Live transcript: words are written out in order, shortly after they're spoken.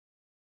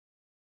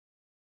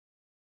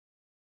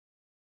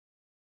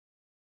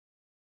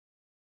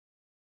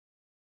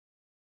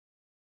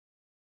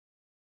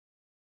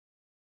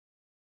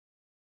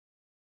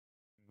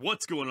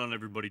What's going on,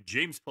 everybody?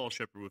 James Paul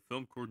Shepard with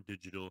Filmcore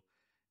Digital,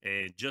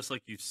 and just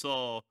like you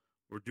saw,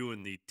 we're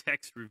doing the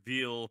text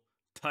reveal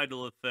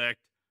title effect.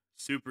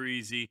 Super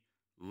easy.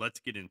 Let's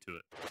get into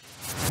it.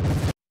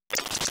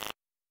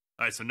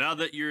 All right, so now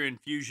that you're in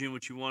Fusion,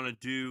 what you want to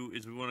do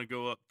is we want to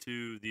go up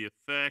to the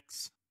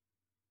effects,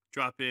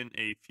 drop in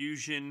a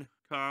Fusion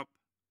comp.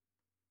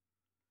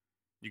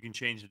 You can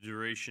change the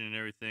duration and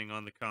everything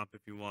on the comp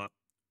if you want,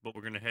 but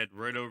we're going to head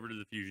right over to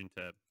the Fusion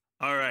tab.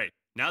 All right,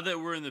 now that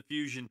we're in the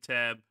Fusion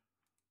tab,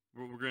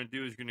 what we're going to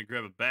do is we're going to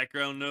grab a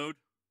background node.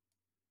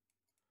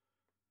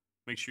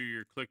 Make sure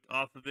you're clicked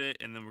off of it,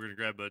 and then we're going to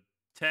grab a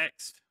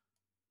text.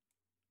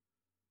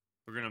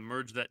 We're going to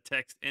merge that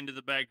text into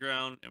the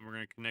background, and we're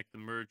going to connect the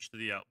merge to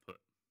the output.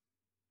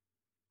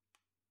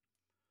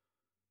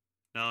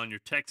 Now on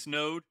your text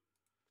node,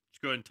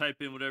 just go ahead and type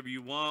in whatever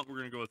you want. We're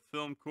going to go with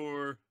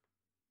Filmcore.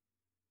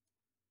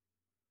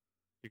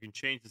 You can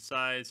change the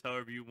size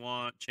however you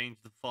want, change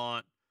the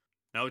font.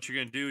 Now what you're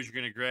going to do is you're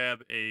going to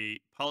grab a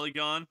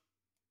polygon,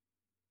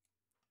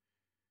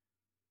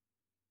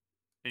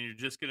 and you're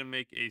just going to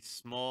make a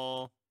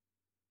small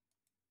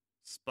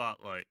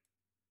spotlight.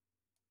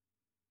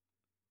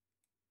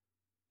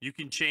 You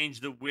can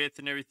change the width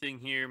and everything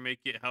here,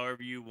 make it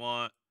however you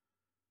want.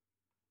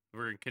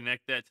 We're going to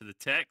connect that to the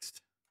text,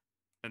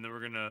 and then we're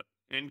going to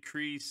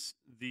increase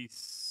the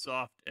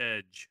soft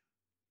edge.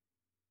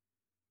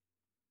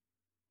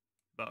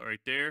 About right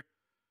there.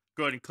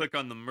 Go ahead and click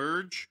on the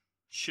merge,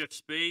 shift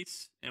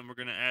space, and we're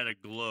going to add a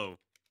glow.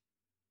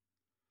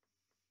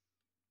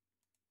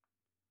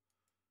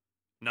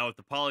 Now with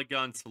the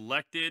polygon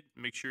selected,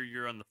 make sure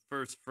you're on the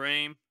first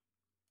frame.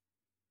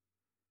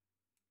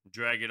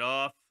 Drag it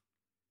off.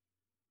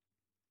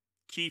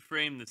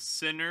 Keyframe the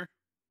center.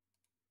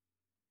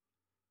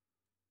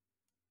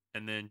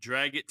 And then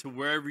drag it to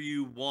wherever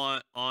you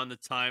want on the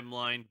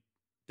timeline,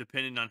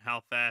 depending on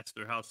how fast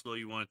or how slow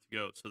you want it to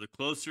go. So the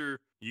closer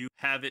you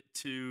have it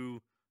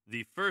to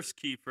the first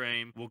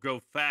keyframe, will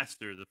go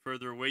faster. The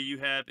further away you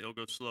have, it'll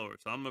go slower.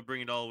 So I'm going to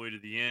bring it all the way to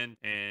the end.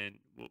 And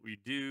what we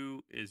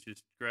do is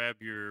just grab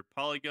your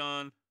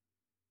polygon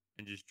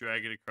and just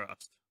drag it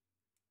across.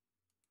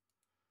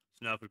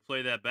 So now if we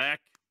play that back,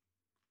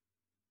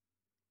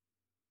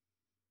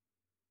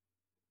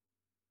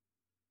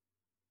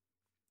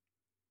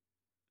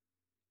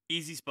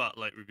 easy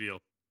spotlight reveal.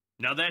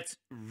 Now that's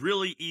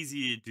really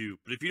easy to do,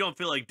 but if you don't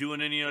feel like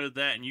doing any of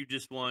that and you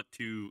just want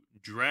to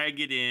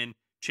drag it in,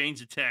 change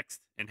the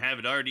text, and have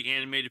it already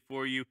animated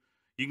for you,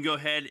 you can go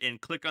ahead and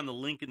click on the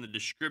link in the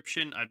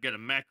description. I've got a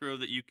macro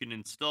that you can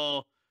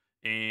install,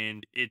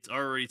 and it's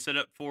already set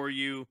up for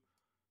you.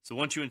 So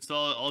once you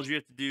install it, all you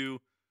have to do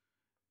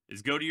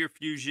is go to your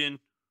Fusion,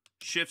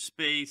 shift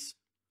space,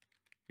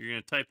 you're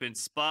going to type in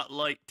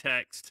spotlight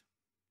text,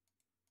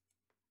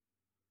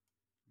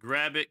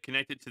 grab it,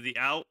 connect it to the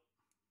out,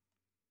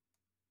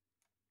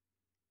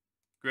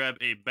 grab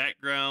a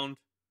background,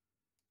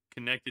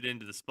 connect it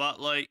into the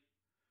spotlight,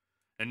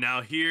 and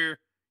now here,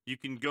 you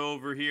can go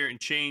over here and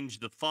change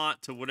the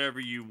font to whatever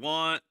you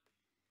want.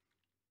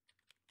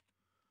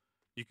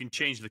 You can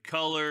change the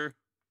color,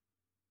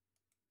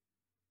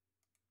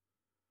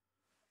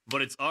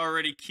 but it's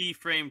already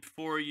keyframed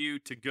for you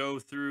to go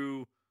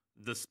through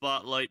the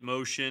spotlight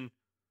motion.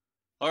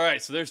 All right,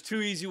 so there's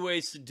two easy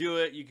ways to do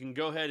it. You can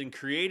go ahead and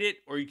create it,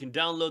 or you can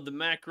download the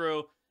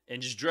macro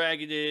and just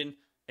drag it in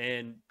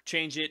and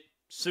change it.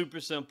 Super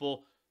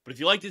simple. But if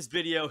you like this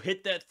video,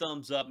 hit that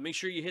thumbs up. Make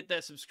sure you hit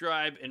that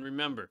subscribe, and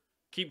remember,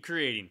 keep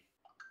creating.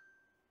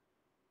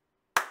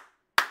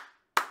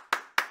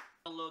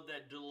 Download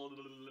that.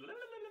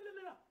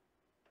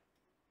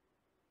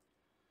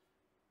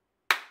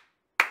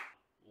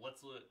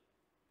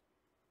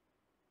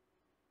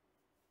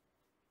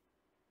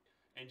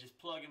 And just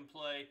plug and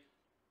play.